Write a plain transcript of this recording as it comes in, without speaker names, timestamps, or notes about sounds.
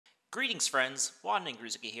Greetings, friends. Juan and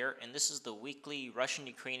Gruzuki here, and this is the weekly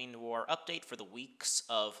Russian-Ukrainian War update for the weeks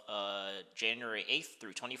of January 8th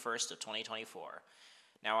through 21st of 2024.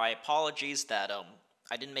 Now, I apologize that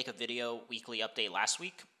I didn't make a video weekly update last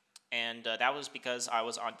week, and that was because I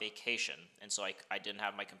was on vacation, and so I didn't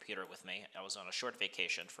have my computer with me. I was on a short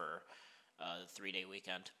vacation for the 3-day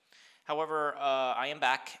weekend. However, I am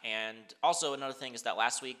back, and also another thing is that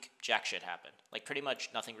last week, jack shit happened. Like, pretty much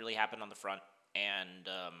nothing really happened on the front. And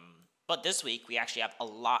but this week we actually have a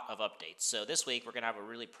lot of updates. So this week we're gonna have a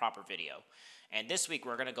really proper video, and this week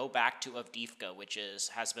we're gonna go back to Avdiivka, which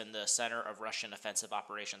has been the center of Russian offensive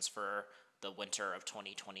operations for the winter of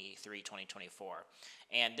 2023-2024.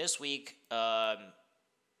 And this week,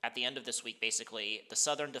 at the end of this week, basically the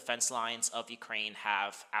southern defense lines of Ukraine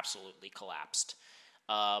have absolutely collapsed.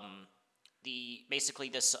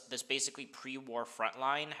 This pre-war front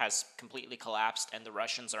line has completely collapsed, and the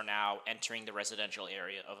Russians are now entering the residential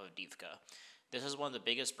area of Avdiivka. This is one of the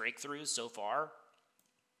biggest breakthroughs so far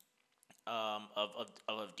of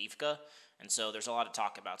Avdiivka, and so there's a lot to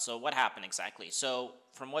talk about. So what happened exactly? So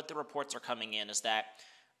from what the reports are coming in is that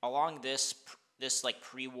along this like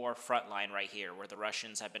pre-war front line right here, where the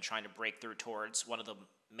Russians have been trying to break through towards one of the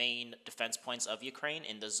main defense points of Ukraine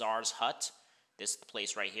in the Tsar's hut. This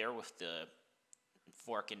place right here with the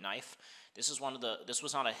fork and knife. This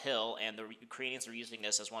was on a hill, and the Ukrainians are using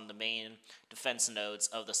this as one of the main defense nodes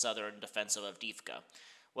of the southern defense of Avdiivka.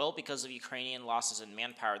 Well, because of Ukrainian losses in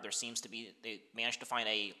manpower, they managed to find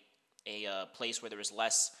a place where there was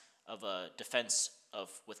less of a defense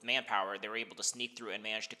with manpower. They were able to sneak through and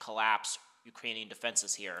manage to collapse Ukrainian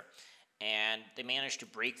defenses here. And they managed to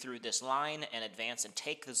break through this line and advance and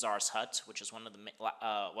take the Tsar's hut, which is one of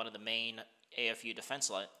the main AFU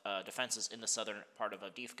defenses in the southern part of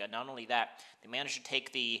Avdiivka. Not only that, they managed to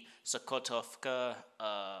take the Sokotovka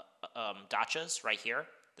dachas right here.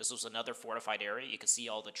 This was another fortified area. You can see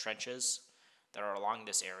all the trenches that are along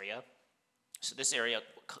this area. So this area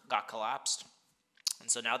got collapsed,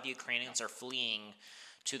 and so now the Ukrainians are fleeing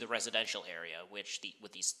to the residential area,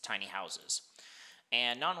 with these tiny houses.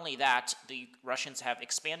 And not only that, the Russians have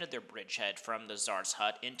expanded their bridgehead from the Tsar's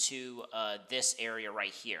hut into this area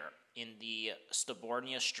right here, in the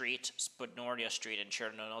Stodbornya Street, and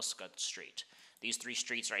Chernonoska Street. These three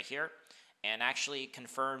streets right here, and actually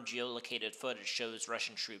confirmed geolocated footage shows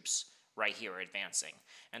Russian troops right here advancing.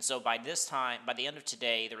 And so by the end of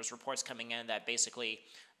today, there was reports coming in that basically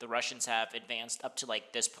the Russians have advanced up to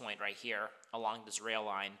like this point right here along this rail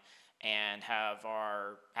line, and have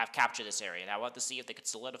captured this area. Now, we'll have to see if they could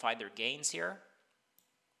solidify their gains here.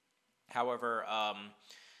 However,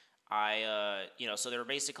 so they're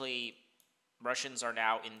basically, Russians are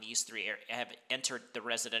now in these three areas, have entered the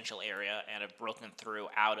residential area and have broken through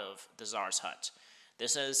out of the Tsar's hut.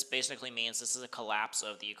 This basically means this is a collapse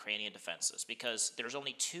of the Ukrainian defenses, because there's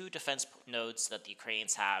only two defense nodes that the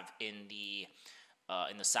Ukrainians have in the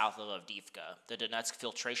south of Avdiivka: the Donetsk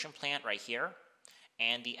filtration plant right here,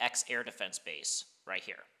 and the ex-air defense base right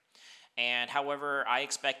here. And however, I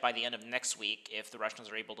expect by the end of next week, if the Russians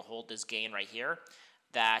are able to hold this gain right here,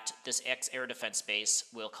 that this ex-air defense base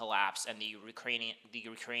will collapse, and the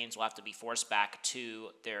Ukrainians will have to be forced back to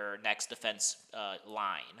their next defense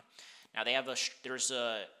line. Now they have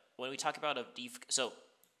when we talk about Avdiivka, so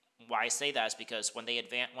why I say that is because when they if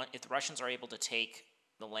the Russians are able to take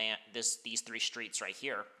the land, these three streets right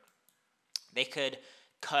here, they could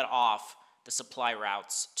cut off the supply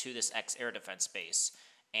routes to this ex-air defense base,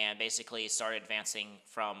 and basically start advancing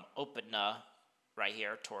from Opitna right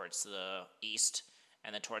here towards the east,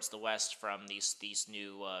 and then towards the west from these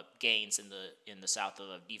new gains in the south of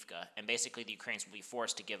Avdiivka. And basically the Ukrainians will be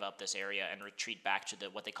forced to give up this area and retreat back to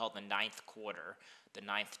what they call the 9th quarter, the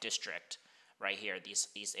 9th district right here,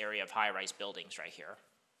 these area of high-rise buildings right here.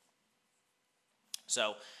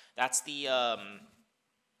 So that's the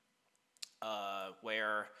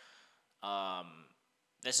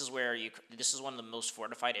this is one of the most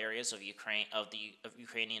fortified areas of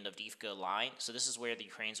Ukrainian Avdiivka line. So this is where the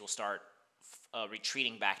Ukrainians will start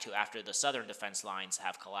retreating back to after the southern defense lines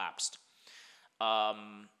have collapsed.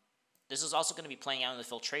 This is also going to be playing out in the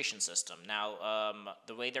filtration system. Now,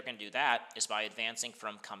 the way they're going to do that is by advancing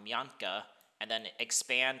from Kamyanka and then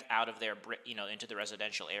expand out of there, into the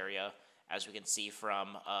residential area, as we can see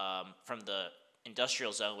from the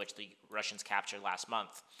industrial zone, which the Russians captured last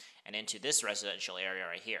month, and into this residential area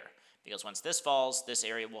right here. Because once this falls, this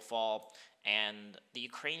area will fall, and the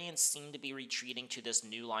Ukrainians seem to be retreating to this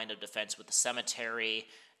new line of defense with the cemetery,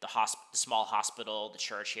 the small hospital, the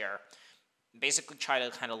church here. Basically try to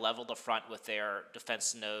kind of level the front with their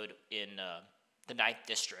defense node in the 9th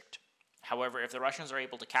district. However, if the Russians are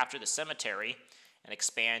able to capture the cemetery and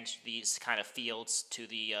expand these kind of fields to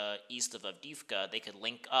the east of Avdiivka, they could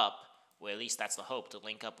link up, well, at least that's the hope, to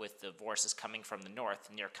link up with the forces coming from the north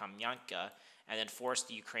near Kamyanka, and then force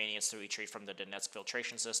the Ukrainians to retreat from the Donetsk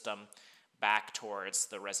filtration system back towards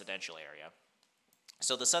the residential area.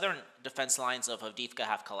 So the southern defense lines of Avdiivka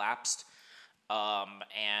have collapsed,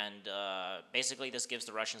 basically this gives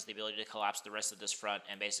the Russians the ability to collapse the rest of this front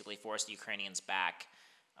and basically force the Ukrainians back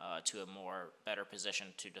to a better position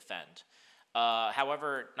to defend.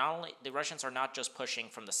 However, not only the Russians are not just pushing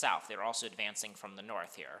from the south; they're also advancing from the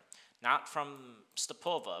north here, not from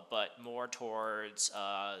Stepova, but more towards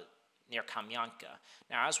near Kamyanka.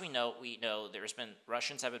 Now, as we know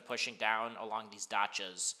Russians have been pushing down along these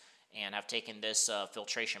dachas and have taken this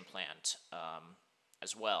filtration plant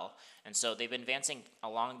as well, and so they've been advancing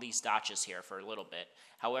along these dachas here for a little bit.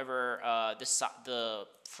 However, the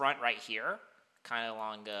front right here, kind of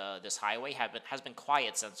along this highway, has been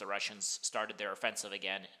quiet since the Russians started their offensive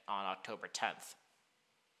again on October 10th.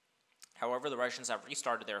 However, the Russians have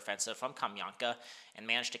restarted their offensive from Kamyanka and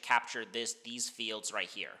managed to capture these fields right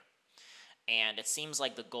here. And it seems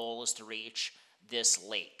like the goal is to reach this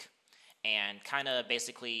lake. And kind of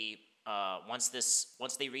basically, once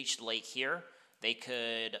they reach the lake here, they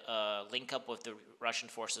could link up with the Russian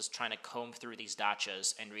forces trying to comb through these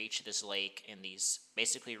dachas and reach this lake and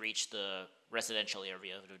basically reach the residential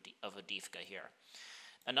area of Avdiivka here.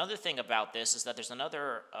 Another thing about this is that there's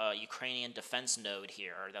another Ukrainian defense node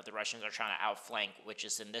here that the Russians are trying to outflank, which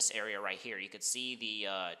is in this area right here. You could see the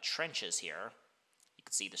trenches here. You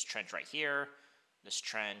can see this trench right here, this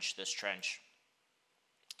trench.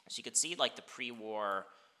 So you could see like the pre-war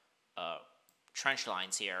trench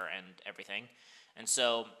lines here and everything. And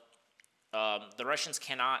so the Russians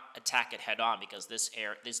cannot attack it head-on because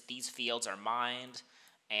these fields are mined,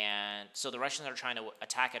 and so the Russians are trying to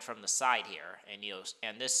attack it from the side here.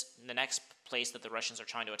 And the next place that the Russians are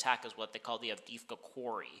trying to attack is what they call the Avdiivka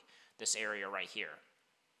Quarry, this area right here.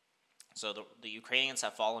 So the Ukrainians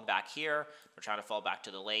have fallen back here. They're trying to fall back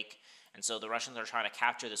to the lake, and so the Russians are trying to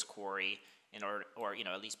capture this quarry in order, or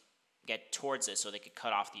at least get towards it so they could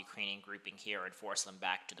cut off the Ukrainian grouping here and force them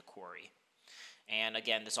back to the quarry. And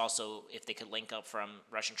again, this also, if they could link up from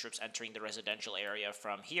Russian troops entering the residential area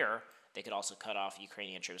from here, they could also cut off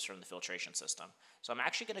Ukrainian troops from the filtration system. So I'm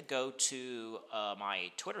actually going to go to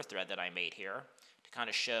my Twitter thread that I made here to kind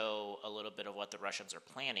of show a little bit of what the Russians are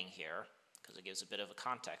planning here, because it gives a bit of a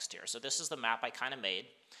context here. So this is the map I kind of made.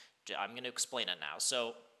 I'm going to explain it now.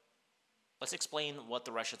 So let's explain what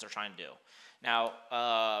the Russians are trying to do.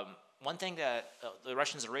 Now, one thing that the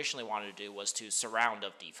Russians originally wanted to do was to surround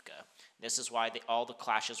Avdiivka. This is why all the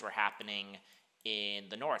clashes were happening in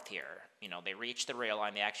the north here. They reached the rail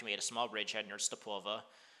line. They actually made a small bridgehead near Stepova.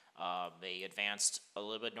 They advanced a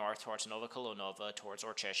little bit north towards Novokolonova, towards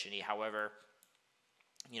Orcheshiny. However,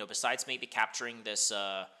 besides maybe capturing this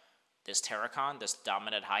terracon, this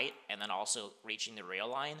dominant height, and then also reaching the rail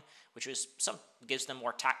line, which gives them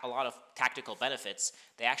a lot of tactical benefits,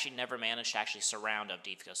 they actually never managed to actually surround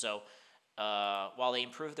Avdiivka. So while they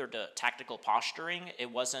improved their tactical posturing, it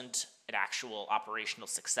wasn't an actual operational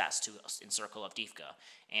success to encircle Avdiivka.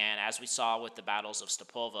 And as we saw with the battles of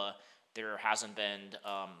Stepova, there hasn't been,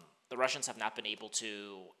 the Russians have not been able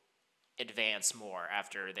to advance more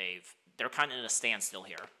after they're kind of in a standstill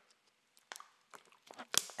here.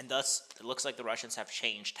 And thus, it looks like the Russians have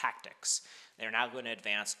changed tactics. They're now going to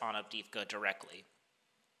advance on Avdiivka directly.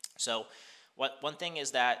 So one thing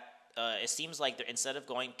is that it seems like instead of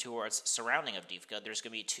going towards surrounding Avdiivka,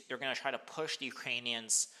 they're going to try to push the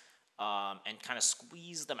Ukrainians and kind of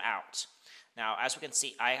squeeze them out. Now, as we can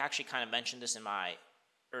see, I actually kind of mentioned this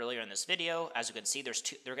earlier in this video. As you can see,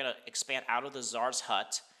 they're going to expand out of the Tsar's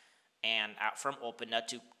hut and out from Opena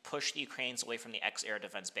to push the Ukrainians away from the ex-air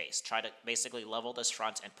defense base. Try to basically level this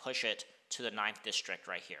front and push it to the 9th district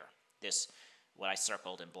right here. What I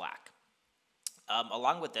circled in black.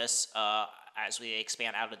 Along with this, as we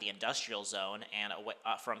expand out of the industrial zone and away,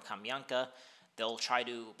 from Kamyanka, they'll try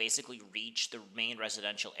to basically reach the main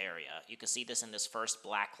residential area. You can see this in this first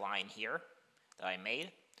black line here that I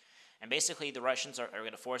made. And basically, the Russians are going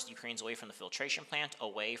to force the Ukrainians away from the filtration plant,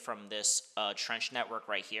 away from this trench network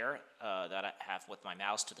right here that I have with my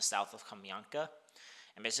mouse to the south of Kamyanka,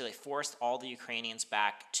 and basically force all the Ukrainians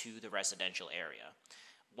back to the residential area.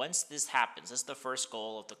 Once this happens, this is the first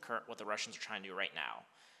goal of what the Russians are trying to do right now.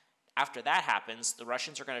 After that happens, the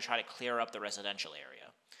Russians are going to try to clear up the residential area.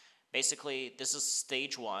 Basically, this is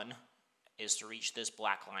stage one, is to reach this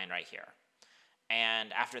black line right here.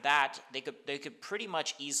 And after that, they could pretty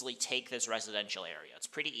much easily take this residential area. It's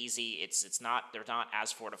pretty easy. They're not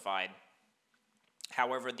as fortified.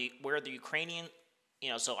 However, where the Ukrainian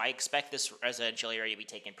so I expect this residential area to be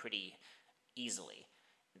taken pretty easily.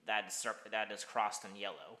 That is crossed in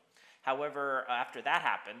yellow. However, after that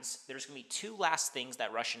happens, there's going to be two last things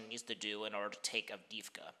that Russia needs to do in order to take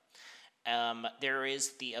Avdiivka. There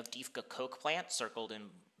is the Avdiivka coke plant, circled in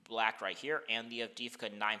black right here, and the Avdiivka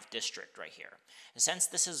 9th district right here. And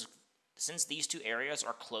since these two areas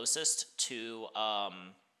are closest to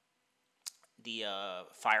the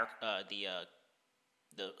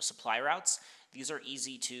supply routes, these are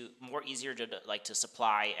easier to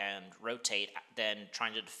supply and rotate than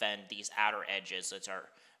trying to defend these outer edges that are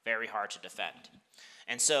very hard to defend.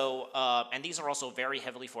 And so, and these are also very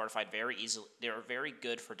heavily fortified, very easily. They are very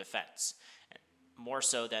good for defense, more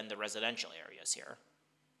so than the residential areas here.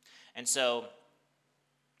 And so,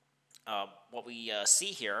 what we see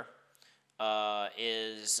here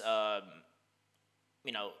is, the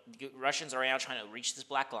Russians are now trying to reach this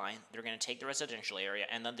black line. They're going to take the residential area,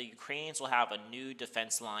 and then the Ukrainians will have a new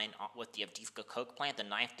defense line with the Avdiivka coke plant, the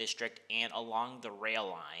 9th district, and along the rail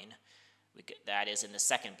line. That is in the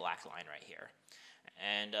second black line right here.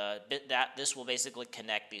 And this will basically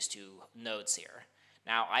connect these two nodes here.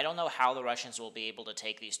 Now, I don't know how the Russians will be able to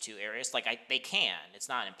take these two areas. They can. It's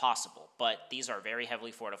not impossible. But these are very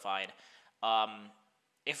heavily fortified.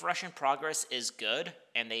 If Russian progress is good,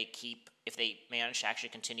 and if they manage to actually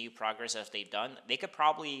continue progress as they've done, they could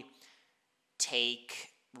probably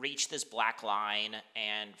reach this black line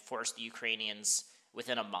and force the Ukrainians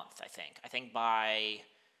within a month, I think. I think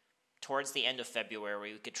towards the end of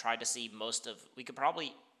February, we could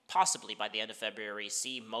possibly by the end of February,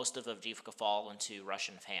 see most of Avdiivka fall into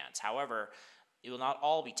Russian hands. However, it will not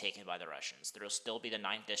all be taken by the Russians. There will still be the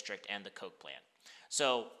 9th district and the coke plant.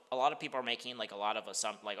 So a lot of people are making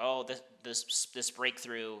this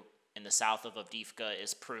breakthrough in the south of Avdiivka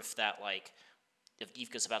is proof that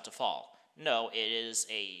Avdiivka is about to fall. No, it is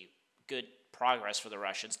a good progress for the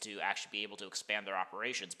Russians to actually be able to expand their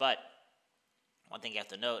operations, but one thing you have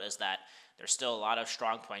to note is that there's still a lot of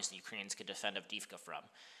strong points the Ukrainians can defend Avdiivka from.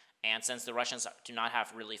 And since the Russians do not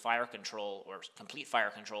have really fire control or complete fire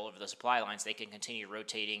control over the supply lines, they can continue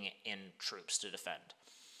rotating in troops to defend.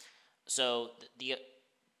 So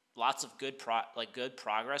lots of good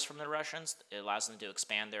progress from the Russians. It allows them to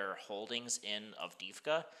expand their holdings in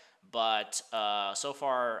Avdiivka. But so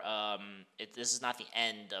far, this is not the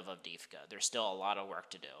end of Avdiivka. There's still a lot of work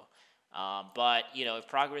to do. But if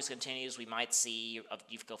progress continues, we might see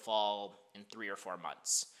Avdiivka fall in 3 or 4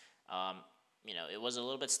 months. It was a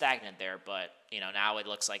little bit stagnant there, but now it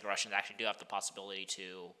looks like Russians actually do have the possibility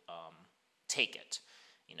to take it.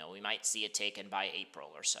 We might see it taken by April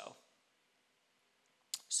or so.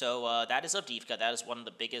 So that is Avdiivka. That is one of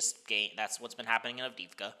the biggest gains. That's what's been happening in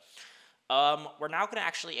Avdiivka. We're now going to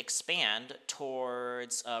actually expand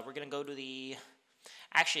towards. We're going to go to the.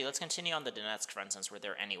 Actually, let's continue on the Donetsk front since we're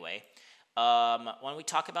there anyway. When we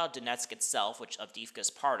talk about Donetsk itself, which Avdiivka is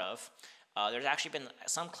part of, there's actually been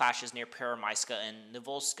some clashes near Peremyska and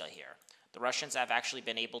Nivolska here. The Russians have actually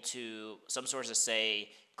been able to, some sources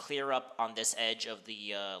say, clear up on this edge of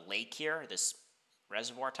the lake here, this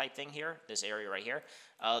reservoir type thing here, this area right here.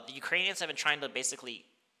 The Ukrainians have been trying to basically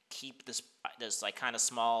keep this kind of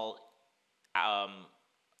small, how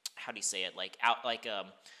do you say it,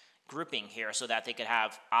 grouping here so that they could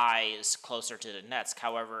have eyes closer to Donetsk.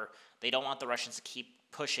 However, they don't want the Russians to keep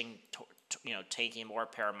pushing, taking more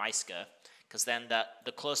Peremyska, because then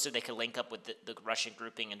the closer they could link up with the Russian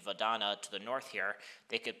grouping in Vodana to the north here,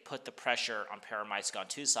 they could put the pressure on Peremyska on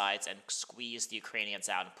two sides and squeeze the Ukrainians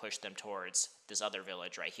out and push them towards this other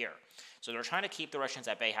village right here. So they're trying to keep the Russians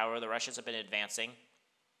at bay. However, the Russians have been advancing.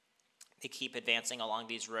 They keep advancing along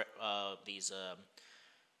these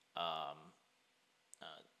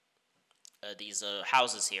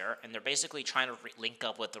houses here, and they're basically trying to link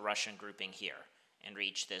up with the Russian grouping here and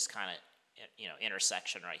reach this kind of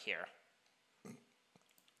intersection right here.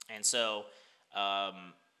 And so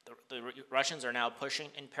the Russians are now pushing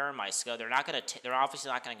in Peremyska. They're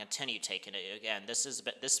obviously not going to continue taking it. Again,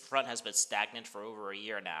 this front has been stagnant for over a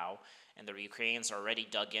year now, and the Ukrainians are already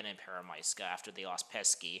dug in Peremyska after they lost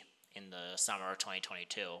Pesky in the summer of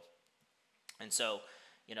 2022. And so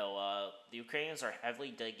the Ukrainians are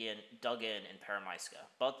heavily dug in Peremyska.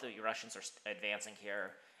 Both the Russians are advancing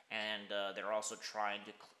here, and they're also trying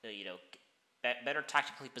to, better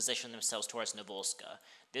tactically position themselves towards Nivolska.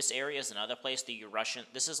 This area is another place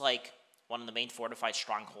this is like one of the main fortified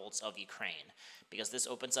strongholds of Ukraine, because this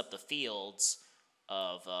opens up the fields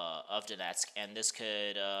of Donetsk, and this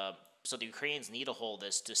could, so the Ukrainians need to hold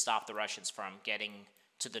this to stop the Russians from getting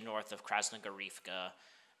to the north of Krasnogorivka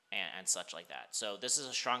and such like that. So this is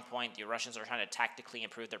a strong point. The Russians are trying to tactically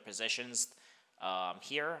improve their positions.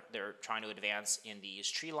 Here, they're trying to advance in these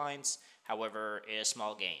tree lines. However, it is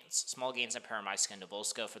small gains. Small gains in Peremysk and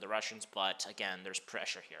Novolska for the Russians, but again, there's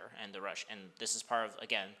pressure here, and this is part of,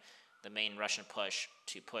 again, the main Russian push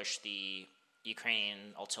to push the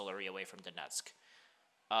Ukrainian artillery away from Donetsk.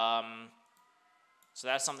 So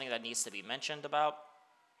that's something that needs to be mentioned about.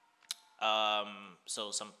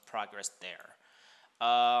 So some progress there.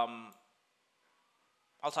 I'll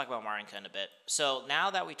talk about Marinka in a bit. So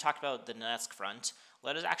now that we talked about the Donetsk front,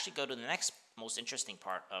 let us actually go to the next most interesting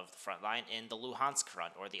part of the front line in the Luhansk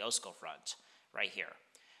front, or the Oskol front, right here.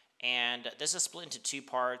 And this is split into two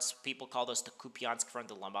parts. People call this the Kupiansk front,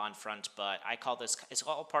 the Liman front, but I call this, it's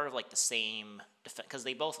all part of like the same, because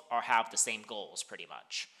they both have the same goals pretty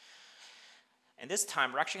much. And this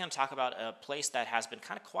time, we're actually going to talk about a place that has been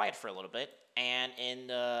kind of quiet for a little bit, and in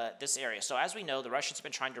this area. So as we know, the Russians have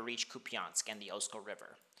been trying to reach Kupiansk and the Oskol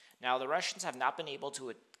River. Now, the Russians have not been able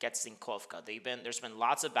to get Sinkovka. There's been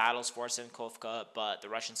lots of battles for Sinkovka, but the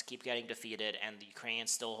Russians keep getting defeated, and the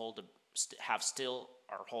Ukrainians still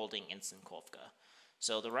are holding in Sinkovka.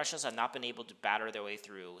 So the Russians have not been able to batter their way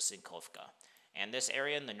through Sinkovka. And this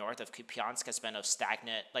area in the north of Kupiansk has been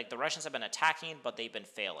stagnant. Like, the Russians have been attacking, but they've been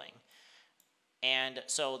failing. And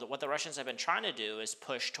so what the Russians have been trying to do is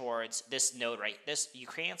push towards this node, right?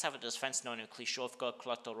 Ukrainians have a defense node in Klishkovka,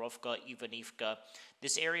 Klatorovka, Ivanivka.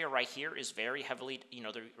 This area right here is very heavily,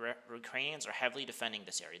 the Ukrainians are heavily defending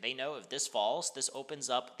this area. They know if this falls, this opens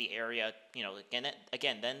up the area,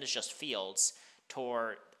 again, then it's just fields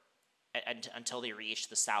until they reach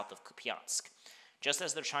the south of Kupiansk. Just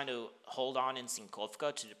as they're trying to hold on in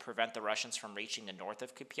Sinkovka to prevent the Russians from reaching the north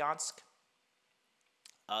of Kupiansk,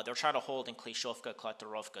 they're trying to hold in Klishkovka,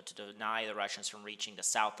 Klatorovka to deny the Russians from reaching the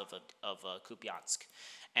south of Kupiansk.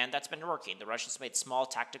 And that's been working. The Russians made small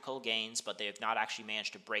tactical gains, but they have not actually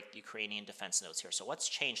managed to break the Ukrainian defense nodes here. So what's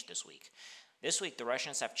changed this week? This week, the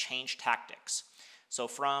Russians have changed tactics. So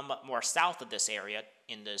from more south of this area,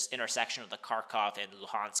 in this intersection of the Kharkov and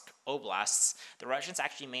Luhansk oblasts, the Russians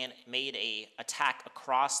actually made an attack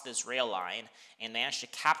across this rail line and managed to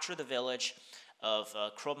capture the village of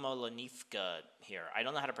Kromolonivka here. I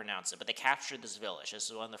don't know how to pronounce it, but they captured this village. This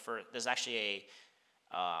is one of the first. This is actually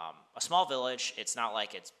a small village. It's not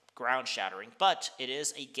like it's ground shattering, but it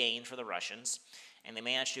is a gain for the Russians, and they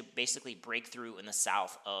managed to basically break through in the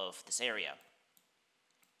south of this area.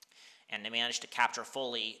 And they managed to capture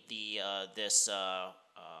fully this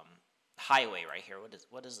highway right here.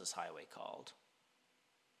 What is this highway called?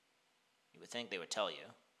 You would think they would tell you.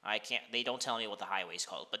 They don't tell me what the highway is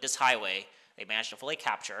called, but this highway they managed to fully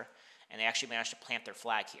capture, and they actually managed to plant their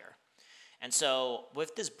flag here. And so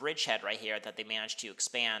with this bridgehead right here that they managed to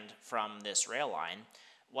expand from this rail line,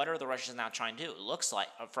 what are the Russians now trying to do? It looks like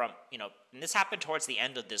and this happened towards the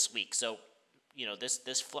end of this week, so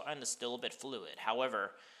this front is still a bit fluid.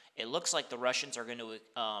 However, it looks like the Russians are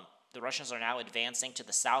now advancing to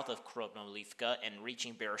the south of Kromolivka and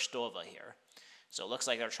reaching Berestova here. So it looks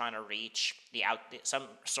like they're trying to reach some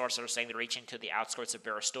sources are saying they're reaching to the outskirts of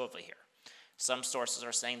Berestova here. Some sources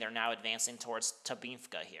are saying they're now advancing towards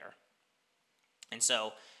Tabinka here. And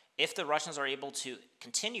so if the Russians are able to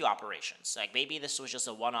continue operations, like maybe this was just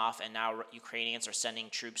a one-off and now Ukrainians are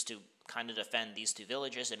sending troops to kind of defend these two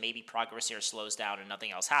villages, and maybe progress here slows down and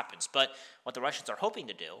nothing else happens. But what the Russians are hoping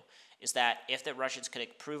to do is that if the Russians could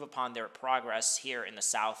improve upon their progress here in the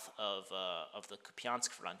south of the Kupiansk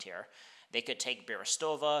frontier, they could take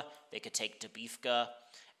Berestova, they could take Dubivka,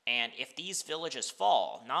 and if these villages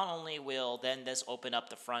fall, not only will then this open up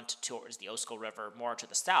the front towards the Oskol River more to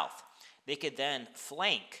the south, they could then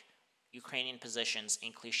flank Ukrainian positions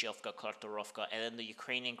in Klishkovka, Klatorovka, and then the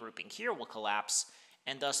Ukrainian grouping here will collapse,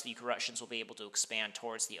 and thus the Russians will be able to expand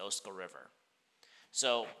towards the Oskol River.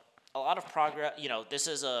 So a lot of progress, this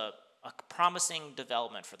is a promising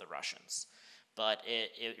development for the Russians. But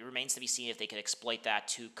it remains to be seen if they can exploit that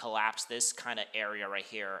to collapse this kind of area right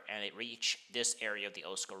here and reach this area of the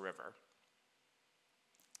Oskol River.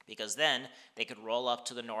 Because then they could roll up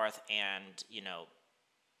to the north and,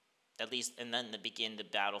 and then begin the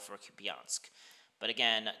battle for Kupiansk. But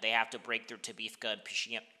again, they have to break through Tabivka and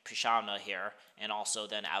Pishana here, and also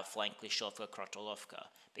then outflank Klishkovka, Kratolovka,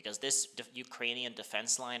 because this Ukrainian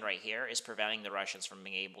defense line right here is preventing the Russians from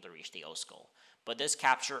being able to reach the Oskol. But this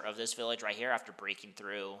capture of this village right here, after breaking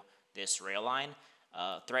through this rail line,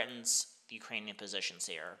 threatens the Ukrainian positions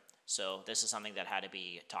here. So this is something that had to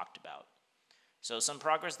be talked about. So some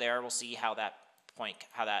progress there. We'll see how that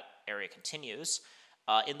area continues.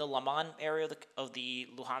 In the Liman area of the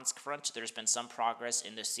Luhansk front, there's been some progress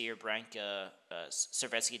in the Severbranka,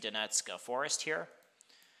 Servetsky Donetsk forest here.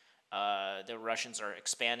 The Russians are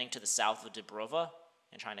expanding to the south of Dubrova,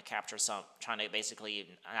 and trying to capture trying to basically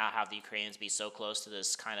not have the Ukrainians be so close to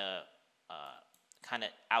this kind of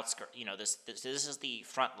outskirt. This is the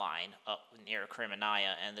front line up near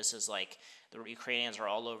Kremenaya, and this is like the Ukrainians are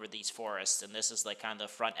all over these forests, and this is like kind of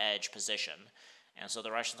the front edge position, and so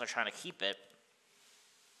the Russians are trying to keep it.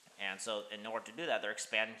 And so in order to do that, they're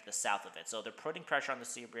expanding to the south of it. So they're putting pressure on the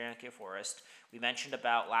Srebrenica forest. We mentioned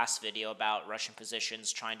about last video about Russian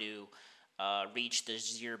positions trying to reach the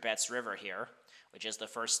Zhirbets River here, which is the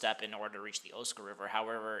first step in order to reach the Oska River.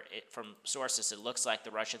 However, from sources, it looks like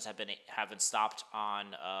the Russians have been stopped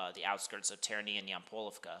on the outskirts of Terny and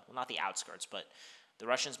Yampolovka. Well, not the outskirts, but the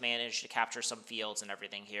Russians managed to capture some fields and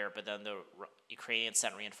everything here, but then the Ukrainians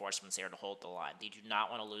sent reinforcements here to hold the line. They do not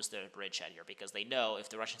want to lose their bridgehead here because they know if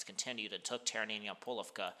the Russians continued and took Terny and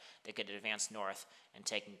Yampolovka, they could advance north and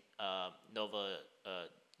take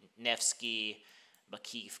Nevsky,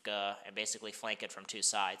 Makivka, and basically flank it from two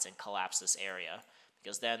sides and collapse this area,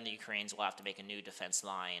 because then the Ukrainians will have to make a new defense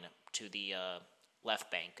line to the left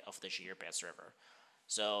bank of the Zhirbets River.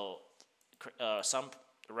 So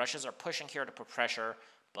the Russians are pushing here to put pressure,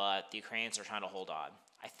 but the Ukrainians are trying to hold on.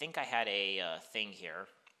 I think I had a thing here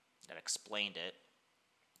that explained it.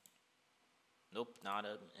 Nope, not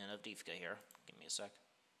an Avdiivka here. Give me a sec.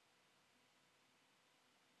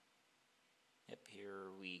 Yep, here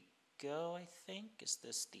we go, I think. Is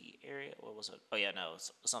this the area? What was it? Oh, yeah, no,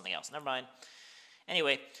 it's something else. Never mind.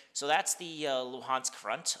 Anyway, so that's the Luhansk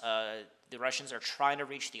front. The Russians are trying to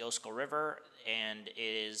reach the Oska River, and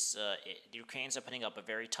the Ukrainians are putting up a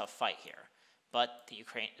very tough fight here. But the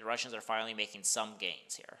Russians are finally making some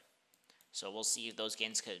gains here. So we'll see if those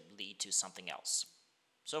gains could lead to something else.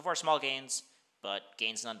 So far, small gains, but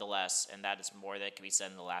gains nonetheless, and that is more that can be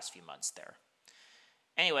said in the last few months there.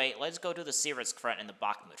 Anyway, let's go to the Siversk front and the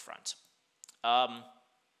Bakhmut front.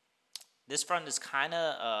 This front is kind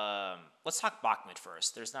of, let's talk Bakhmut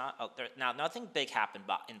first. Now, nothing big happened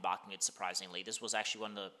in Bakhmut, surprisingly. This was actually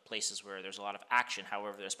one of the places where there's a lot of action.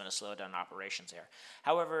 However, there's been a slowdown in operations here.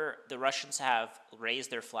 However, the Russians have raised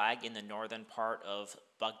their flag in the northern part of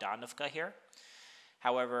Bogdanovka here.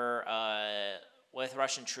 However, with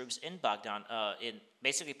Russian troops in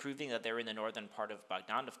basically proving that they're in the northern part of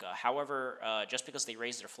Bogdanovka. However, just because they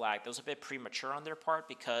raised their flag, that was a bit premature on their part,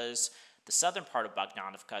 because the southern part of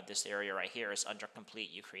Bogdanovka, this area right here, is under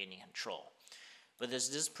complete Ukrainian control. But this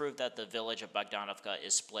does prove that the village of Bogdanovka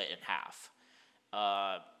is split in half.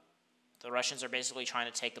 The Russians are basically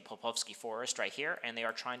trying to take the Popovsky forest right here, and they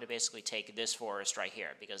are trying to basically take this forest right here,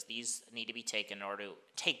 because these need to be taken in order to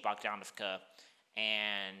take Bogdanovka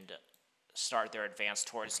and start their advance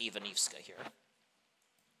towards Ivanivska here.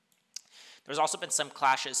 There's also been some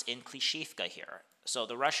clashes in Klishivka here. So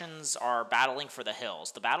the Russians are battling for the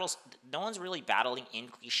hills. No one's really battling in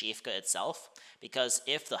Klishivka itself, because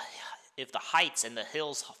if the heights and the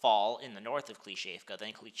hills fall in the north of Klishivka,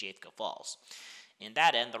 then Klishivka falls. In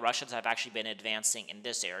that end, the Russians have actually been advancing in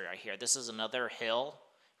this area right here. This is another hill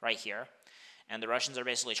right here, and the Russians are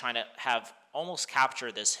basically trying to almost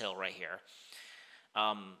capture this hill right here.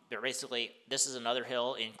 This is another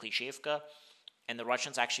hill in Klishivka, and the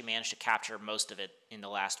Russians actually managed to capture most of it in the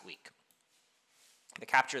last week. They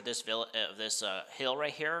captured this hill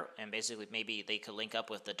right here, and basically maybe they could link up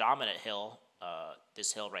with the dominant hill,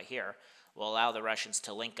 this hill right here, will allow the Russians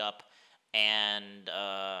to link up and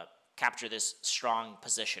capture this strong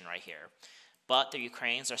position right here. But the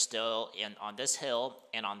Ukrainians are still on this hill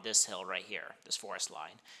and on this hill right here, this forest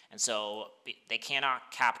line. And so they cannot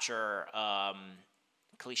capture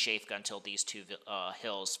Klishivka until these two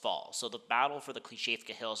hills fall. So the battle for the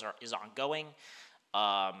Klishivka hills is ongoing.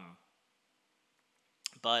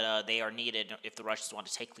 But they are needed if the Russians want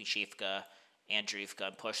to take Klishivka and Drivka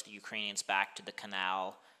and push the Ukrainians back to the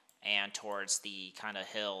canal and towards the kind of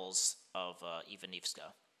hills of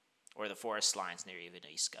Ivanivska, or the forest lines near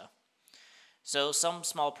Ivanivska. So some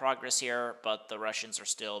small progress here, but the Russians are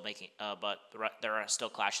still there are still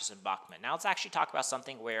clashes in Bakhmut. Now let's actually talk about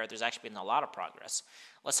something where there's actually been a lot of progress.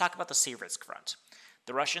 Let's talk about the Siversk front.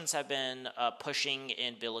 The Russians have been pushing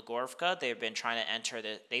in Bilogorivka. They've been trying to enter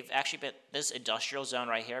this industrial zone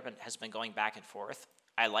right here has been going back and forth.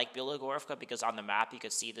 I like Bilogorivka because on the map you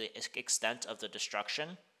could see the extent of the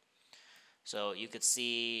destruction. So you could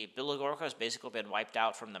see Bilogorivka has basically been wiped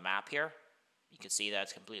out from the map here. You can see that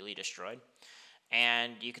it's completely destroyed.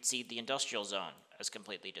 And you can see the industrial zone is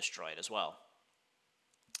completely destroyed as well.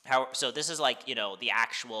 So this is like, the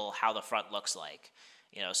actual how the front looks like.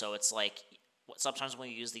 So it's like sometimes when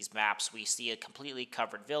we use these maps, we see a completely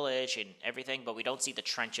covered village and everything, but we don't see the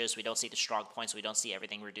trenches, we don't see the strong points, we don't see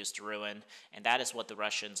everything reduced to ruin, and that is what the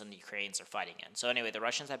Russians and the Ukrainians are fighting in. So anyway, the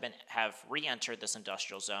Russians have re-entered this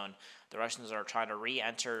industrial zone. The Russians are trying to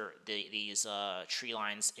re-enter these tree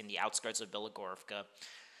lines in the outskirts of Bilogorivka,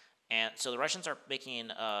 and so the Russians are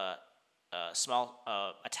making small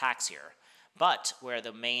attacks here. But where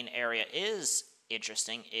the main area is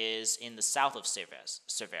interesting is in the south of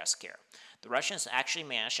Seversk here. The Russians actually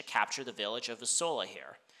managed to capture the village of Visola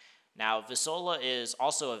here. Now, Visola is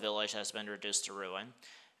also a village that has been reduced to ruin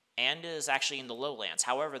and is actually in the lowlands.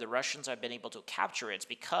 However, the Russians have been able to capture it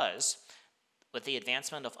because with the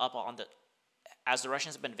advancement of as the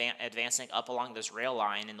Russians have been advancing up along this rail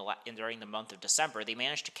line during the month of December, they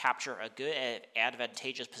managed to capture a good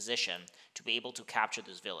advantageous position to be able to capture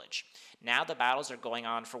this village. Now the battles are going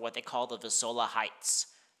on for what they call the Visola Heights.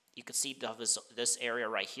 You can see this area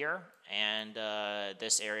right here and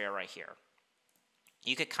this area right here.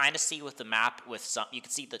 You could kind of see with the map you can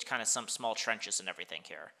see the kind of some small trenches and everything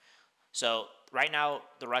here. So right now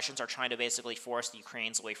the Russians are trying to basically force the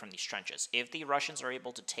Ukrainians away from these trenches. If the Russians are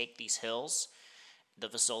able to take these hills, the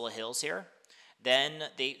Visola Hills here, then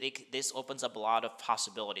this opens up a lot of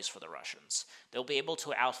possibilities for the Russians. They'll be able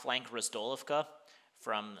to outflank Rozdolivka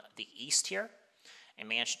from the east here and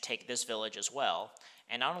manage to take this village as well.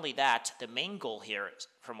 And not only that, the main goal here,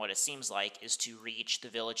 from what it seems like, is to reach the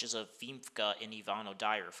villages of Vimvka and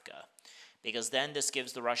Ivano-Dyrivka, because then this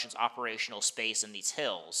gives the Russians operational space in these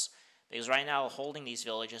hills, because right now holding these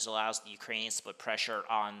villages allows the Ukrainians to put pressure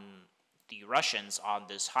on the Russians on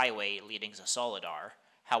this highway leading to Soledar.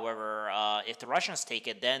 However, if the Russians take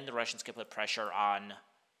it, then the Russians can put pressure on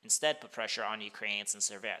Ukrainians in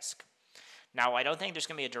Seversk. Now, I don't think there's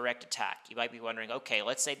going to be a direct attack. You might be wondering, okay,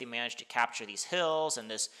 let's say they manage to capture these hills and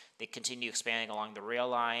they continue expanding along the rail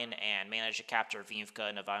line and manage to capture Vimvka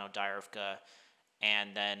and Ivano-Dyrivka.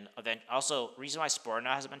 And then, also, reason why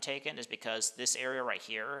Sporna hasn't been taken is because this area right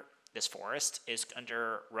here, this forest, is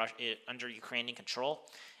under Ukrainian control,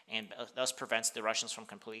 and thus prevents the Russians from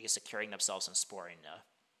completely securing themselves in Sporna.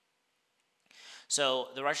 So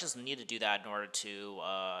the Russians need to do that in order to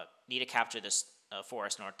capture this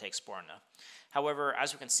forest in order to take Sporna. However,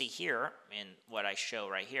 as we can see here in what I show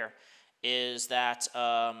right here, is that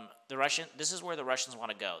this is where the Russians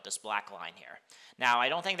want to go, this black line here. Now, I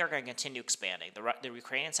don't think they're going to continue expanding. The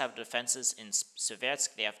Ukrainians have defenses in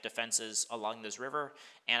Seversk, they have defenses along this river,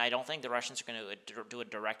 and I don't think the Russians are going to do a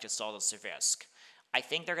direct assault on Seversk. I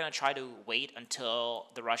think they're going to try to wait until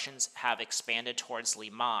the Russians have expanded towards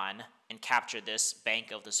Liman and capture this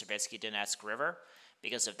bank of the Seversky Donetsk River,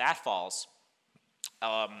 because if that falls,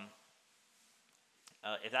 then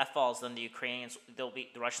the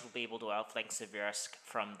Russians will be able to outflank Seversk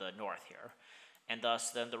from the north here, and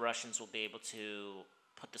thus then the Russians will be able to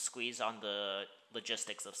put the squeeze on the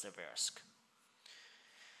logistics of Seversk.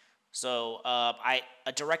 So a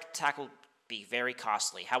direct attack will be very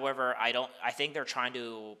costly. However, I think they're trying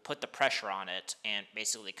to put the pressure on it and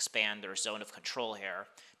basically expand their zone of control here,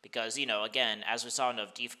 because, again, as we saw in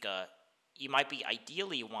Avdiivka, you might be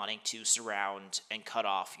ideally wanting to surround and cut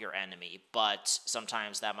off your enemy, but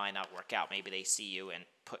sometimes that might not work out. Maybe they see you and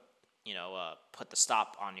put the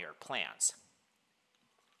stop on your plans.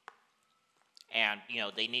 And,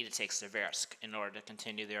 they need to take Seversk in order to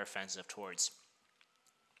continue their offensive towards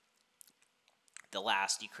the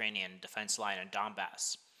last Ukrainian defense line in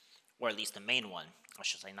Donbass, or at least the main one. I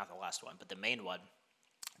should say not the last one, but the main one,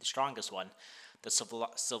 the strongest one, the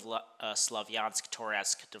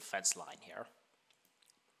Slavyansk-Toretsk defense line here.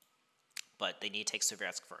 But they need to take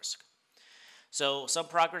Seversk first. So some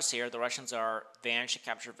progress here. The Russians are managed to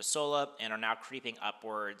capture Visola and are now creeping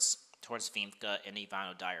upwards towards Vimvka and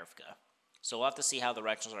Ivano-Dyrivka. So we'll have to see how the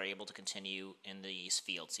Russians are able to continue in these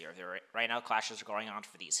fields here. Right now, clashes are going on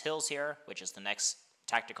for these hills here, which is the next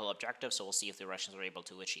tactical objective, so we'll see if the Russians are able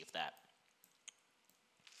to achieve that.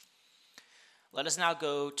 Let us now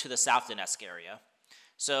go to the South Donetsk area.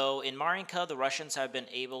 So in Marinka, the Russians have been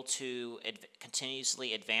able to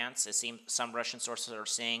continuously advance. It seems some Russian sources are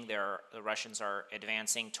saying the Russians are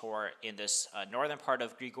advancing in this northern part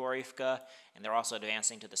of Grigorivka, and they're also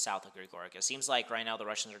advancing to the south of Grigorivka. It seems like right now the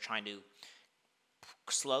Russians are trying to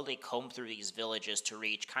slowly comb through these villages to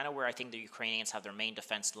reach kind of where I think the Ukrainians have their main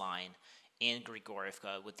defense line in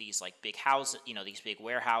Grigorivka, with these big houses, these big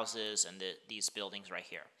warehouses and these buildings right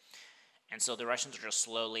here. And so the Russians are just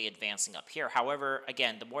slowly advancing up here. However,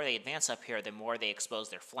 again, the more they advance up here, the more they expose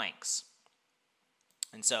their flanks.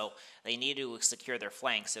 And so they need to secure their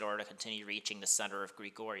flanks in order to continue reaching the center of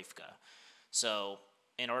Grigorivka. So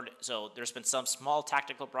so there's been some small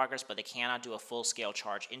tactical progress, but they cannot do a full-scale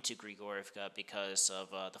charge into Grigorievka because of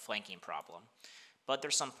the flanking problem. But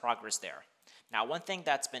there's some progress there. Now, one thing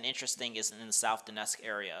that's been interesting is in the South Donetsk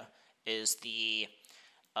area is the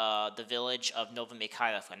village of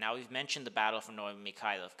Novomikhailivka. Now, we've mentioned the battle for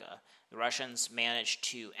Novomikhailivka. The Russians managed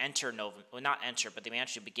to not enter, but they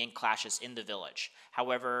managed to begin clashes in the village.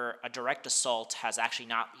 However, a direct assault has actually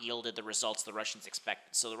not yielded the results the Russians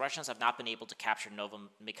expected. So the Russians have not been able to capture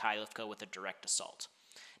Novomikhailivka with a direct assault.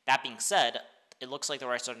 That being said, it looks like the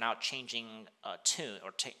Russians are now changing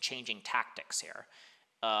changing tactics here.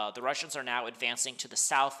 The Russians are now advancing to the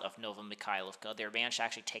south of Novomikhailivka. They managed to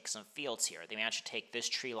actually take some fields here. They managed to take this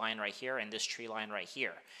tree line right here and this tree line right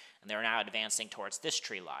here, and they're now advancing towards this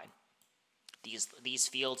tree line. These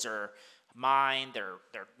fields are mined.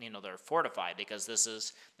 They're fortified because this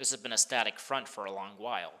has been a static front for a long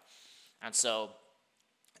while, and so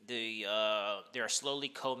they're slowly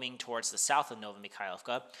combing towards the south of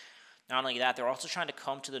Novomikhailivka. Not only that, they're also trying to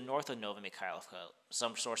comb to the north of Novomikhailivka.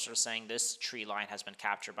 Some sources are saying this tree line has been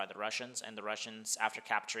captured by the Russians, and the Russians, after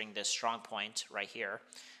capturing this strong point right here,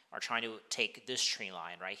 are trying to take this tree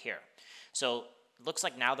line right here. So it looks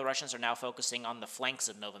like now the Russians are now focusing on the flanks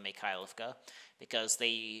of Novomikhailivka because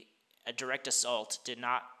a direct assault did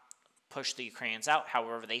not push the Ukrainians out.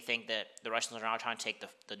 However, they think that the Russians are now trying to take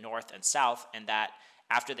the north and south, and that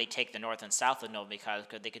after they take the north and south of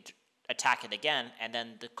Novomikhailivka, they could attack it again, and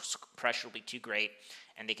then the pressure will be too great,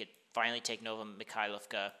 and they could finally take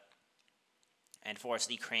Novomikhailivka and force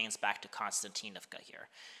the Ukrainians back to Konstantinovka here.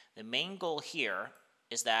 The main goal here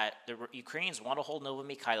is that the Ukrainians want to hold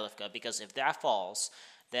Novomikhailivka because if that falls,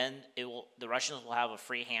 then the Russians will have a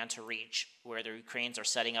free hand to reach where the Ukrainians are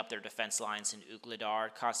setting up their defense lines in Ugledar,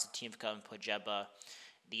 Konstantinovka, and Pojeba.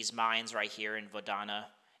 These mines right here in Vodana.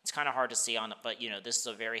 It's kind of hard to see on it, but this is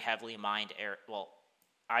a very heavily mined area. Well,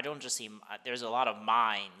 I don't just see, there's a lot of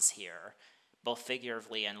mines here, both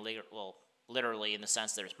figuratively and literally in the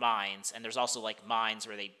sense there's mines, and there's also like mines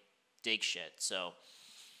where they dig shit, so,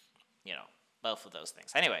 both of those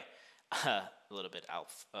things. Anyway, a little bit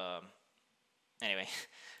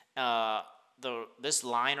this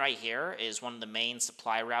line right here is one of the main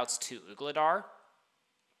supply routes to Ugledar,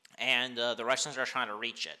 and the Russians are trying to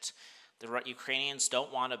reach it. The Ukrainians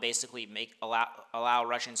don't want to basically allow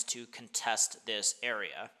Russians to contest this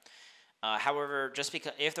area. However, just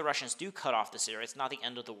because if the Russians do cut off this area, it's not the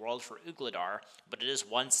end of the world for Ugledar, but it is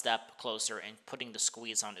one step closer in putting the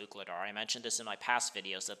squeeze on Ugledar. I mentioned this in my past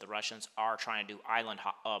videos that the Russians are trying to do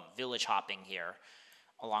village hopping here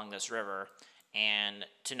along this river, and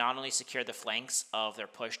to not only secure the flanks of their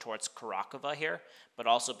push towards Karakova here, but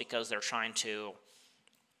also because they're trying to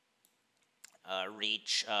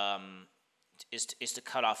reach is to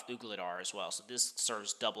cut off Ugledar as well. So this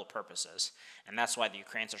serves double purposes, and that's why the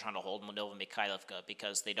Ukrainians are trying to hold Novomikhailivka,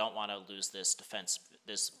 because they don't want to lose this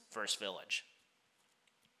first village.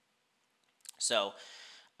 So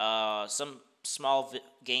some small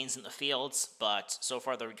gains in the fields, but so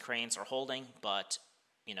far the Ukrainians are holding. But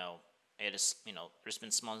it is there's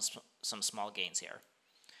been some small gains here.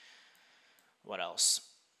 What else?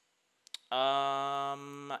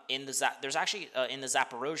 In the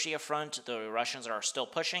Zaporozhye front, the Russians are still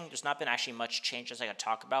pushing. There's not been actually much changes I could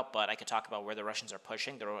talk about, but I could talk about where the Russians are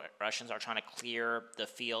pushing. The Russians are trying to clear the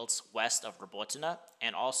fields west of Robotina,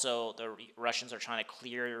 and also the Russians are trying to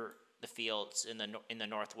clear the fields in the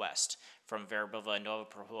northwest from Verbova and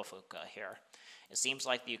Novoprohovka here. It seems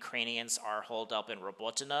like the Ukrainians are holed up in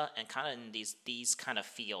Robotina and kind of in these kind of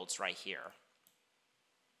fields right here.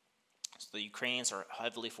 So the Ukrainians are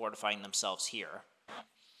heavily fortifying themselves here.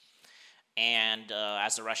 And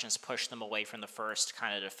as the Russians push them away from the first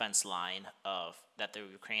kind of defense line that the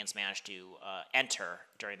Ukrainians managed to enter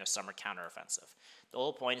during the summer counteroffensive. The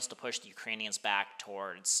whole point is to push the Ukrainians back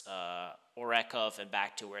towards Orekov and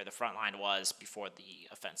back to where the front line was before the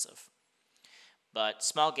offensive. But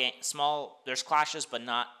there's clashes, but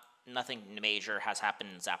nothing major has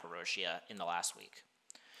happened in Zaporozhye in the last week.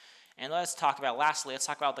 And lastly, let's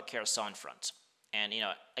talk about the Kherson front. And,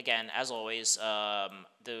 again, as always,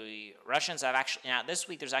 the Russians have this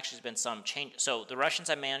week there's actually been some change. So the Russians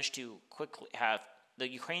have managed to quickly the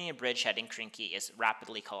Ukrainian bridgehead in Krinky is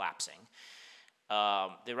rapidly collapsing.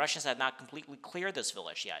 The Russians have not completely cleared this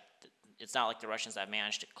village yet. It's not like the Russians have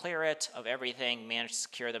managed to clear it of everything, managed to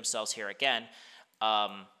secure themselves here again.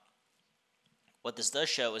 What this does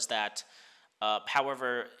show is that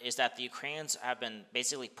however, the Ukrainians have been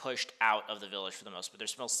basically pushed out of the village for the most part.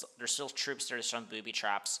 There's still troops there, there's some booby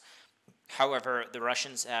traps. However, the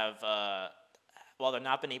Russians have, while they've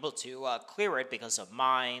not been able to clear it because of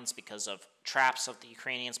mines, because of traps that the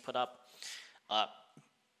Ukrainians put up,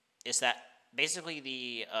 is that basically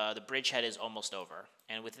the bridgehead is almost over,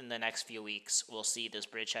 and within the next few weeks, we'll see this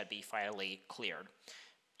bridgehead be finally cleared.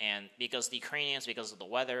 And because the Ukrainians, because of the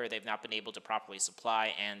weather, they've not been able to properly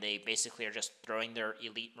supply, and they basically are just throwing their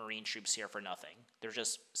elite Marine troops here for nothing. They're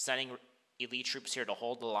just sending elite troops here to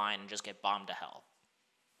hold the line and just get bombed to hell.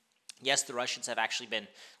 Yes, the Russians have actually been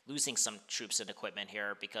losing some troops and equipment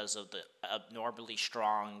here because of the abnormally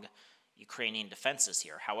strong Ukrainian defenses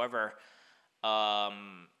here. However,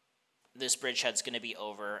 this bridgehead's going to be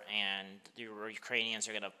over, and the Ukrainians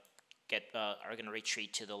are going to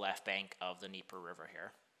retreat to the left bank of the Dnieper River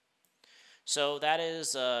here. So that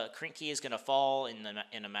is Krinky is going to fall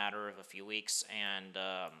in a matter of a few weeks, and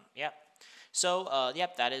yeah. So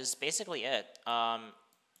yep, that is basically it.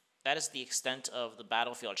 That is the extent of the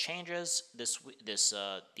battlefield changes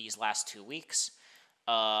these last 2 weeks.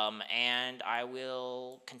 And I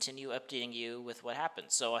will continue updating you with what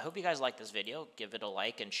happens. So I hope you guys like this video. Give it a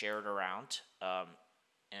like and share it around.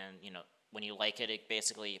 And you know, when you like it, it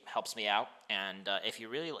basically helps me out. And if you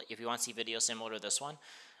want to see videos similar to this one,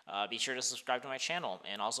 be sure to subscribe to my channel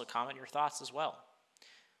and also comment your thoughts as well.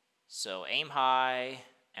 So aim high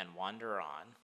and wander on.